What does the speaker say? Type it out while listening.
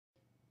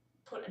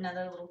put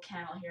another little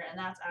candle here, and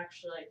that's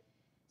actually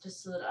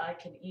just so that I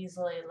can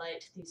easily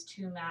light these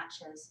 2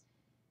 matches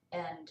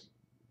and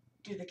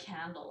do the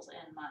candles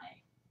in my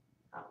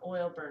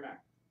oil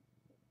burner.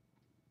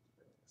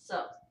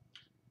 So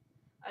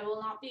I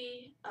will not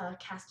be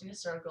casting a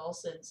circle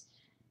since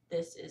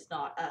this is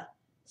not a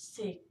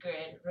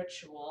sacred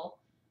ritual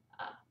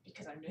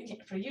because I'm doing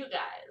it for you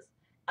guys.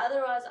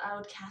 Otherwise, I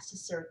would cast a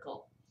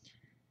circle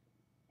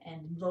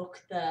and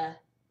invoke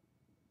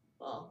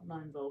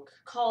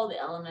call the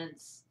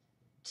elements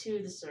to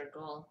the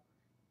circle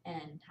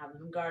and have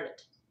them guard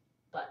it.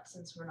 But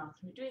since we're not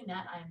going to be doing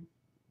that, I'm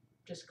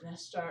just going to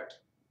start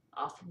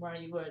off from where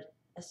you would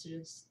as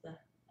soon as the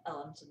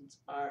elements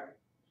are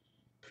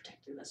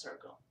protecting the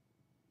circle.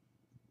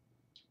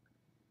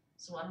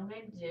 So what I'm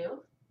going to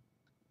do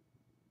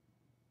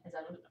is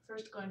I'm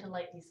first going to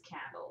light these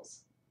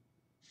candles.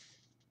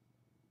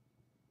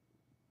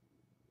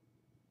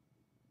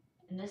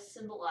 And this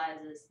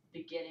symbolizes the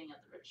beginning of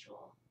the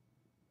ritual.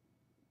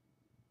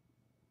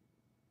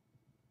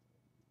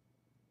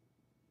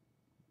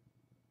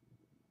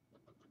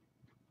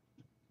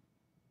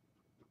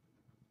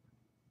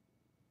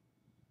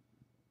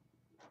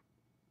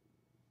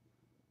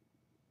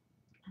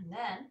 And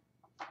then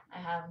I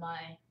have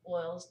my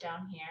oils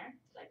down here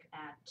that I can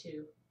add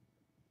to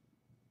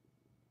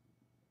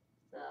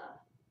the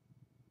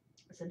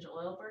essential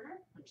oil burner.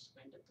 I'm just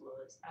going to blow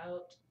this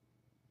out.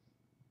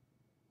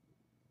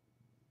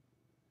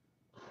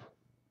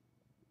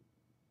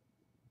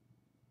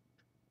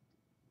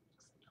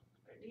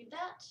 I need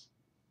that.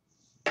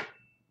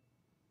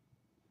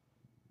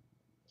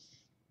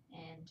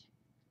 And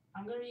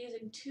I'm going to be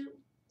using 2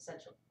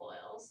 essential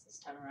oils this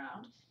time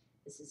around.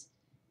 This is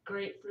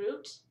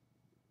grapefruit.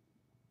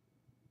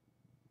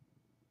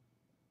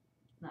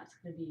 And that's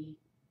going to be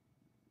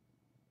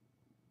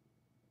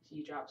a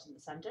few drops in the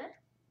center.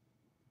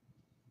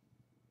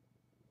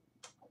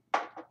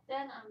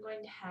 Then I'm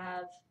going to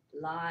have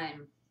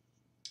lime.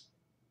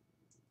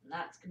 And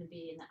that's going to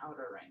be in the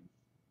outer ring.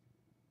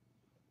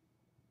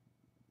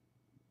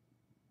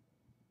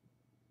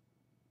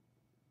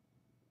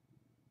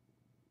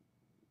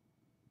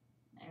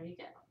 There we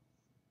go.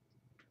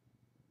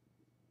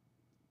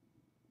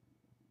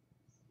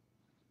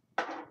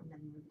 And then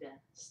we're going to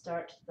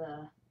start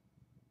the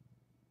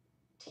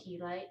tea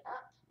light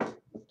up.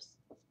 Oops.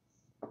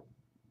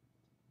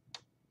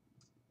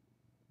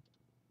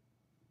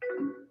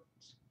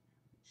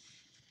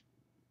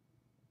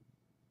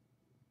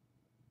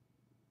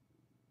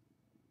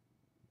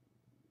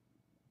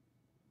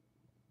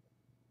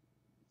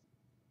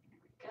 There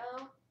we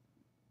go.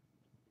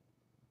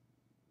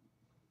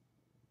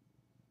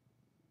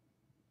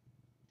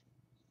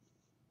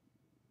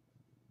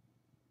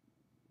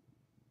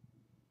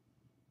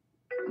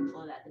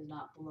 Hopefully that did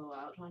not blow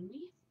out on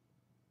me.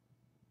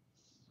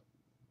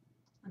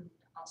 And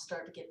I'll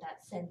start to get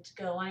that scent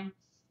going.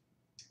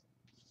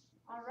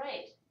 All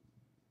right.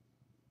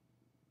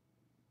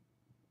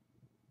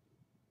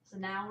 So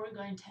now we're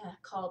going to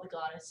call the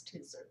goddess to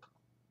the circle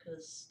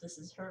because this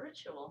is her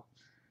ritual.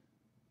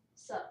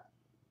 So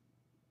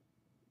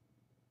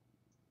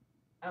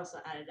I also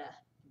added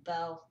a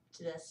bell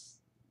to this.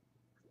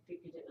 I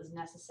figured it was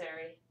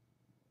necessary.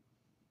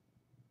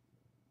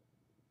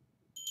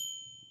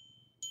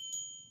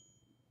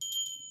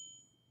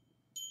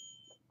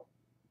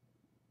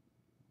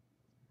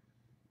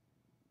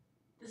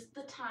 This is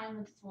the time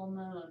of the full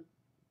moon.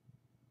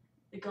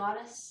 The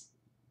goddess,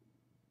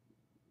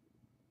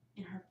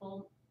 in her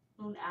full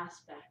moon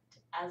aspect,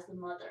 as the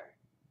mother,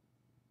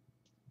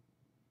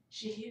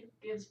 she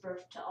gives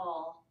birth to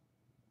all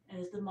and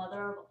is the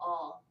mother of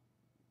all.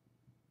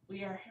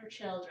 We are her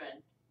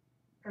children,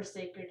 her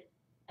sacred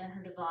and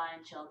her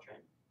divine children.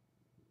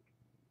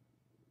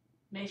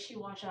 May she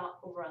watch out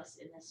over us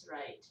in this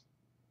rite.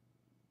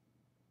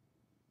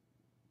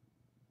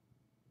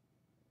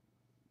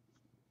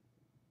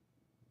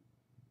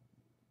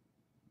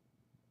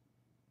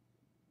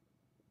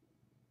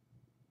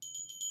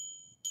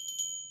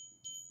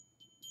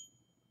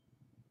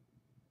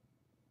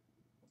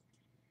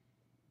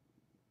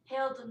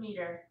 Hail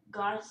Demeter,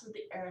 goddess of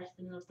the earth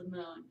and of the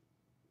moon.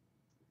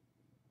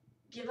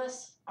 Give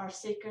us our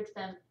sacred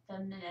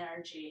feminine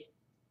energy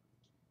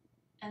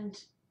and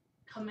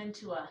come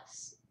into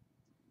us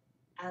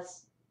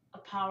as a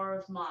power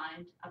of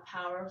mind, a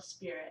power of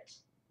spirit,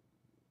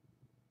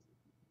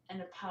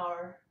 and a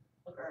power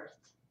of earth.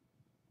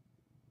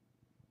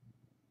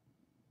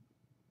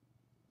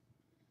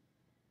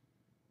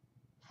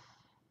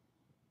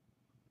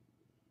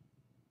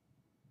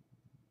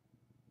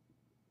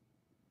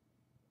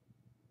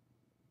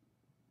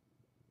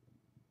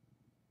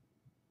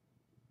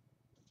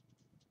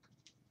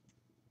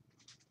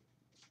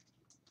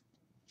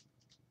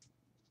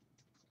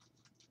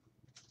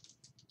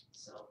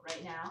 So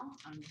right now,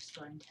 I'm just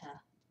going to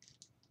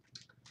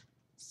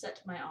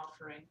set my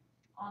offering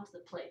onto the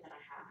plate that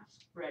I have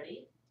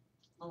ready,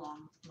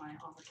 along with my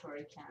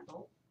offertory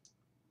candle.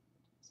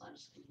 So I'm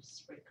just going to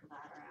sprinkle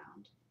that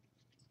around.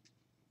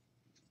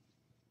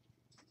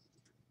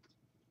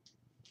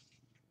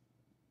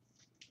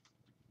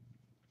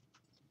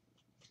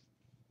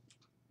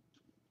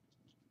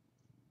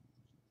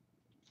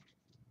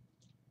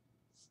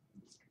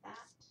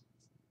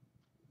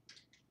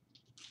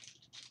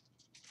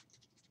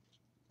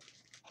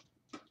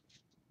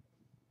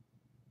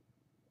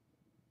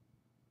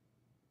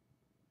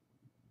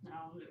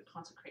 I'm going to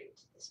consecrate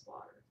this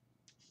water.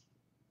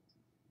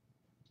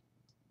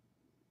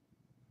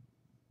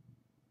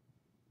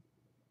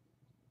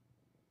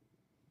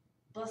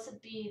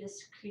 Blessed be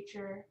this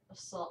creature of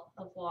salt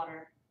of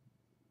water,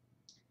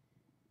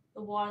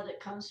 the water that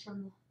comes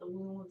from the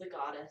womb of the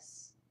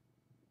goddess,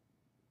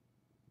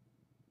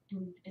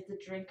 and is the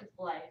drink of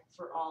life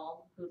for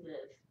all who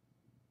live.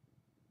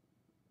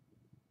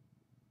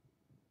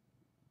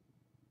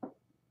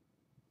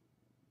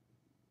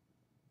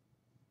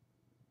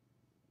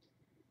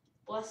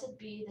 Blessed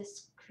be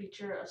this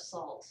creature of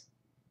salt,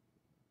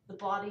 the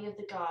body of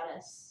the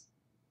goddess,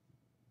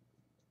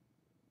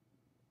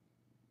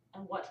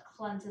 and what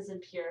cleanses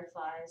and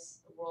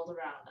purifies the world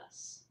around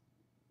us.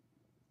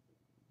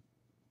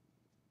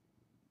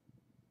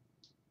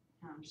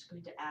 Now I'm just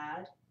going to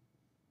add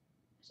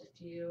just a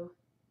few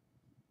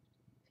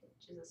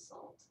pinches of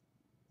salt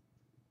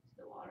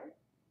to the water.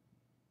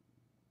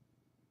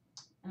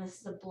 And this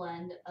is a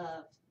blend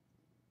of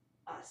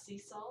sea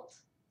salt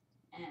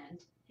and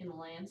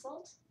Himalayan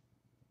salt.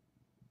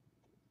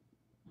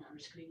 And I'm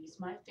just going to use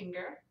my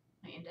finger,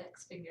 my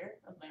index finger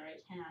of my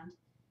right hand,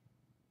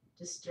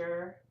 to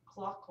stir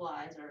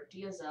clockwise or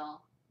diazel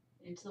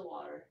into the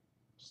water,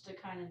 just to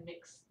kind of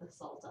mix the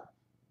salt up.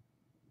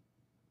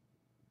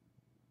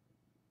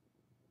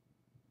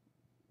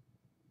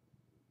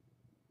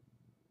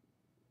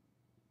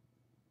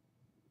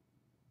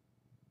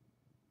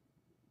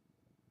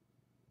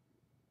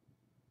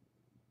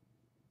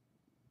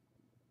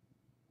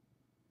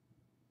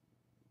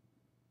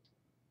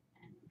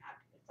 And I'm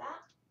happy with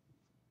that.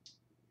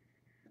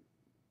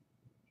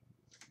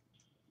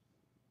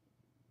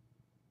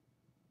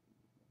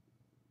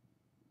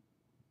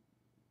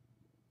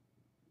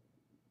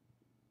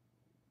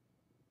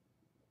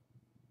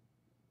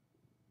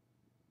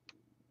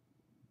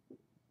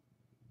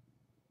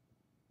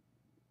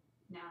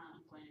 Now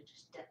I'm going to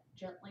just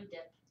gently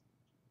dip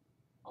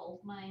all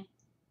of my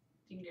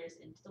fingers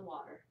into the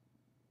water.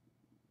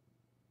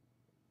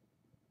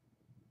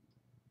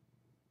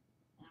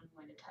 And I'm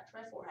going to touch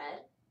my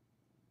forehead,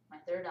 my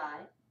third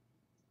eye,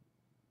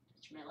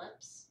 touch my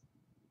lips,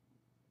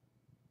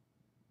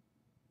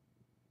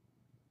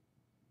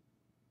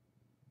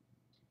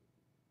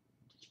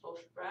 touch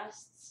both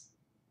breasts,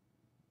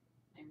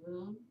 my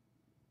womb,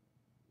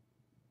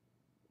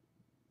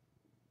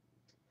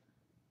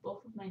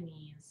 both of my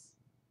knees,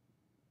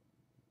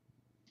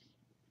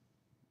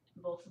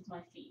 and both of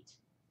my feet.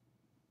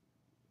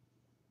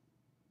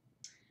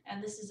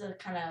 And this is a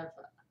kind of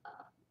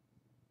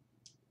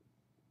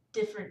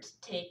different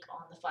take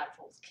on the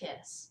fivefold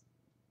kiss.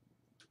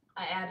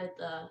 I added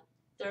the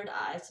third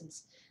eye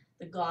since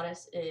the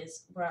goddess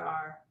is where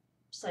our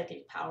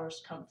psychic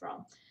powers come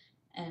from,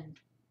 and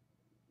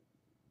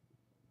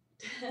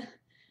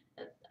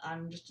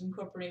I'm just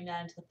incorporating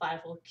that into the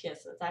fivefold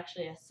kiss. It's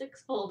actually a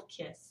sixfold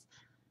kiss.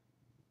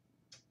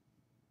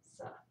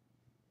 So,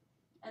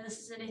 and this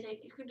is anything,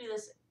 you can do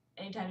this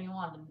anytime you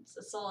want, and it's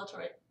a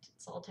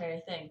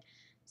solitary thing.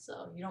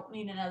 So you don't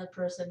need another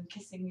person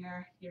kissing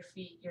your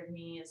feet, your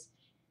knees,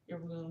 your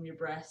womb, your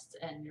breasts,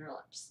 and your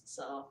lips.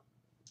 So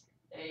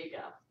there you go.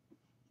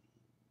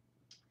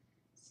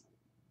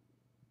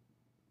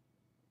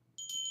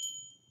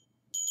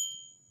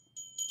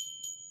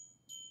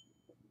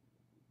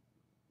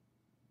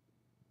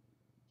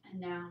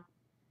 And now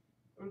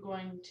we're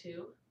going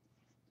to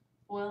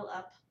oil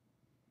up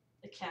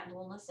the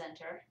candle in the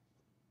center.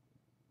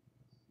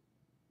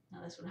 Now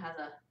this one has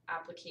a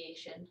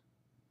application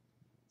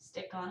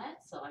stick on it,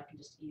 so I can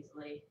just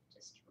easily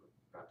just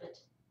rub it.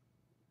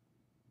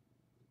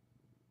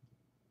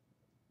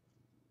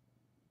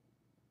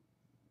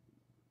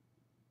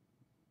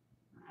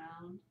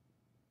 Around.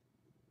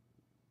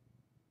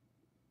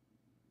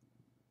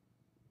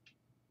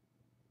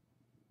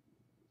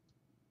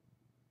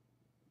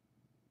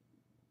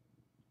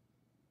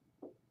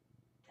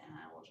 Then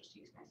I will just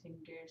use my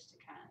fingers to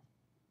kind of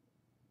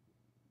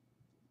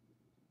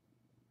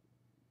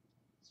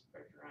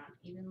spread it around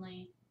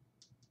evenly.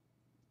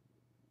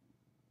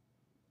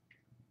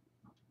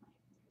 I'll put my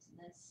fingers in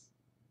this.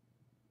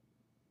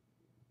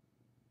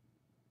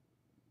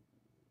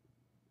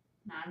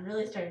 Now I'm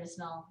really starting to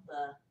smell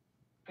the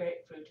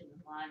grapefruit and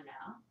the lime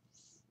now.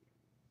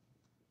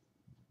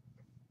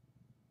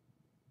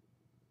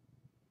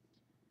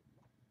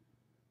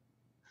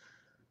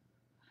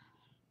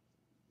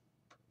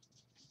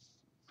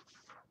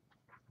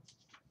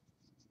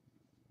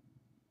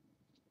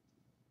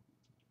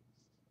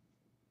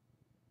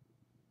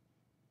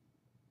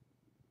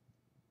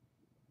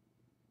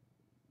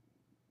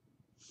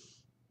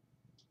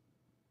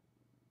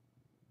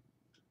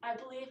 I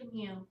believe in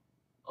you,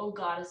 O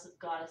goddess of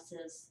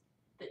goddesses,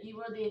 that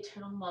you are the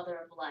eternal mother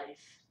of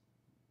life.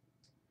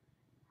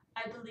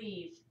 I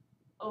believe,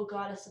 O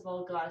goddess of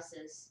all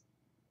goddesses,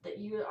 that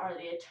you are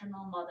the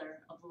eternal mother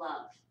of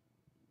love.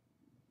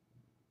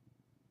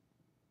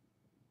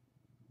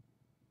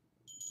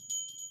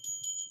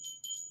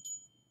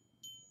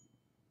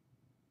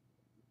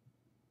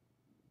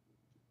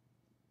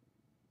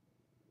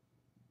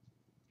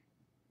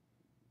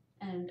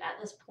 And And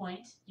at this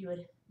point, you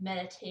would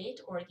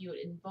meditate or you would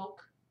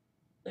invoke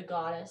the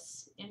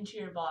goddess into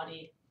your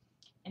body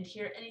and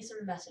hear any sort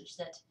of message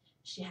that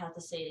she had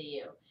to say to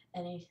you,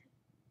 any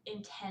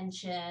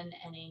intention,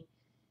 any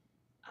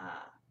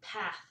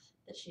path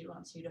that she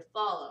wants you to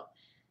follow.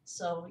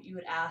 So you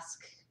would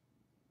ask,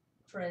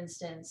 for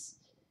instance,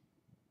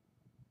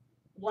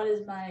 what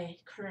is my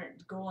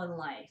current goal in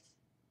life?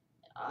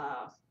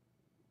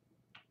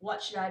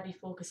 What should I be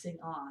focusing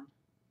on?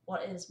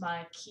 What is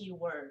my key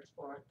word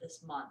for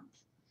this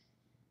month?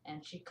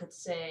 And she could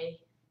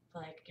say,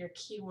 like, your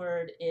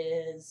keyword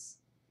is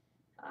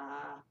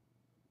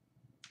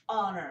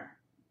honor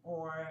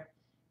or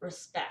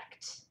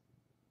respect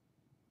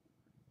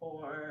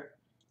or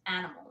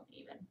animal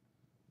even,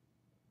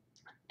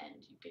 and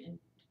you can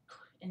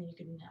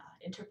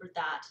interpret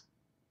that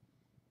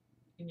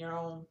in your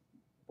own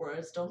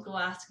words. Don't go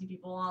asking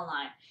people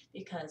online,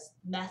 because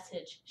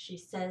message, she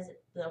says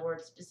the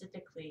word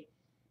specifically,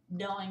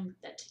 knowing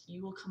that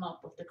you will come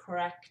up with the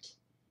correct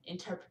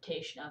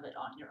interpretation of it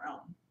on your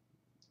own.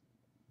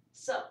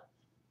 So,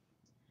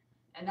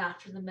 and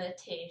after the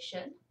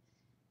meditation,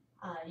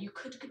 you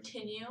could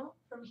continue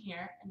from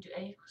here and do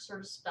any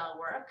sort of spell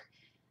work.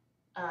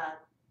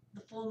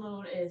 The full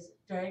moon is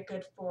very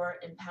good for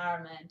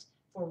empowerment,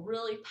 for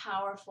really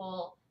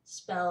powerful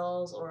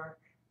spells or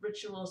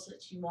rituals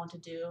that you want to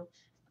do.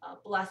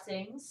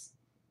 Blessings.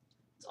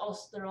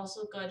 They're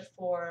also good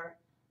for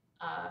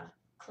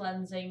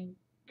cleansing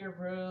your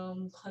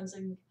room,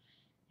 cleansing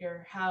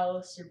your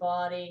house, your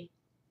body,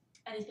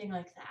 anything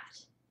like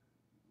that.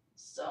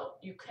 So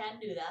you can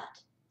do that.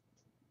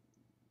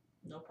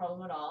 No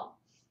problem at all.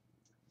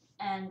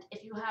 And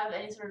if you have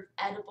any sort of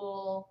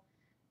edible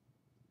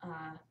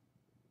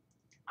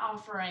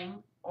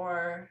offering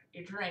or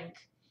your drink,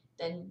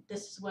 then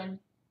this is when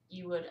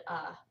you would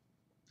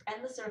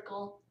end the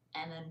circle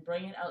and then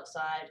bring it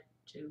outside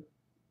to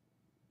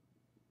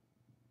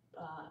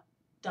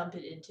dump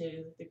it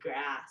into the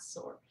grass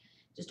or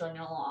just on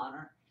your lawn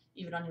or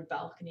even on your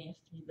balcony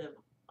if you live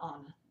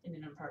in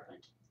an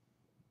apartment.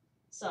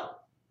 So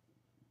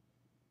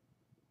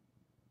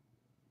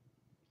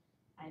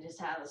I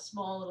just have a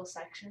small little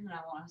section that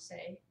I want to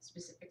say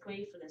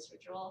specifically for this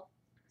ritual.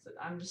 So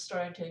I'm just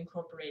starting to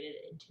incorporate it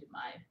into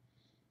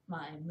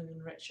my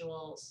moon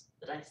rituals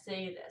that I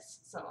say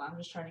this. So I'm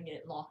just trying to get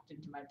it locked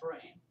into my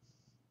brain.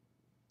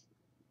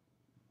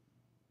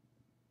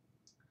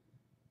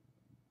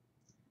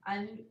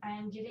 I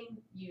am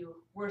giving you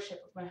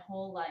worship of my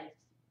whole life.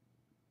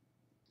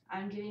 I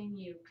am giving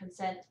you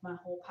consent of my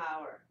whole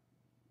power.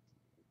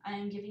 I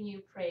am giving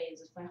you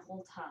praise of my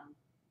whole tongue.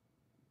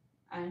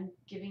 I am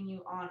giving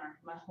you honor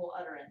of my whole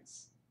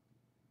utterance.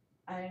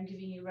 I am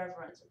giving you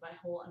reverence of my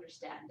whole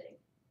understanding.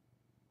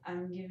 I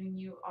am giving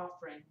you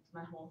offering of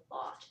my whole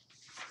thought.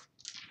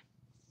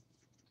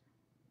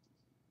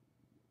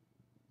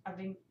 I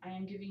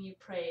am giving you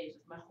praise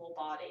of my whole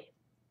body.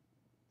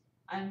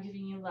 I am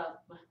giving you love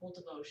of my whole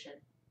devotion.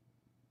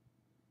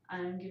 I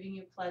am giving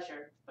you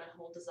pleasure of my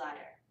whole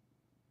desire.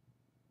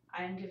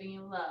 I am giving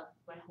you love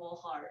of my whole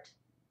heart.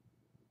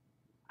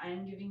 I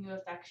am giving you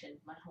affection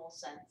of my whole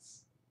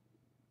sense.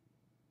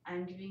 I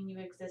am giving you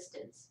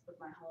existence with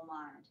my whole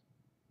mind.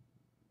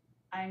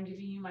 I am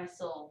giving you my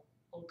soul,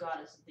 O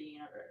Goddess of the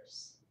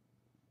universe.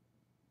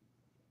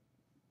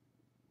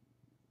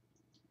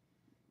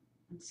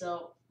 And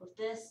so with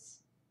this,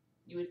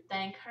 you would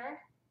thank her.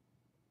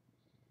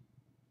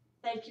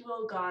 Thank you,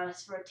 O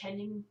Goddess, for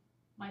attending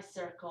my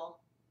circle,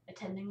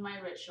 attending my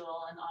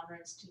ritual in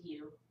honors to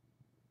you.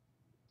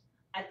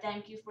 I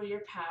thank you for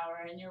your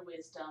power and your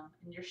wisdom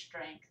and your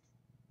strength.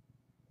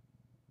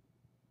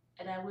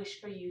 And I wish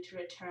for you to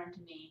return to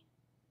me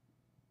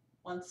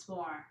once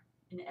more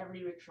in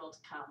every ritual to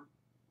come.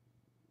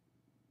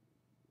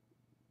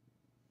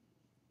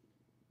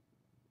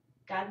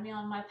 Guide me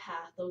on my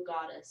path, O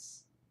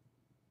Goddess.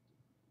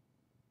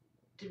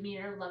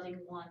 Demeanor loving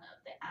one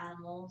of the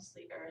animals,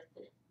 the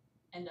earth,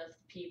 and of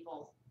the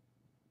people.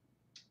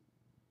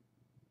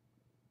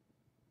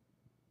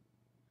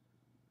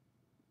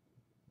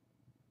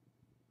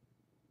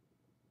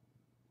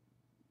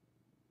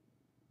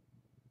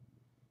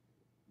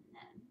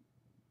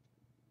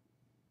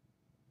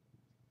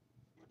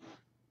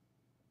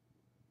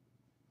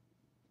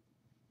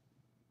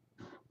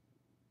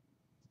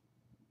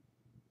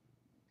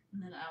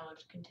 And then I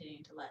would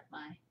continue to let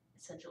my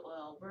essential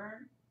oil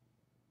burn.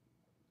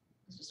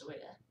 It's just a way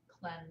to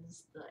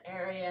cleanse the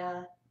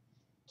area,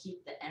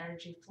 keep the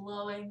energy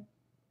flowing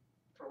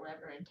for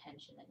whatever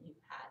intention that you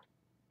had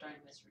during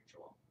this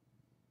ritual.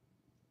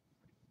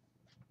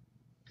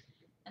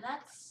 And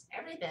that's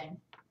everything.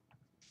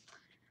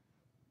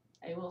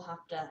 I will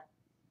have to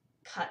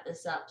cut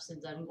this up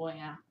since I'm going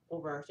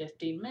over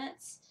 15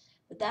 minutes,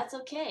 but that's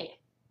okay.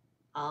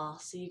 I'll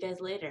see you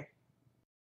guys later.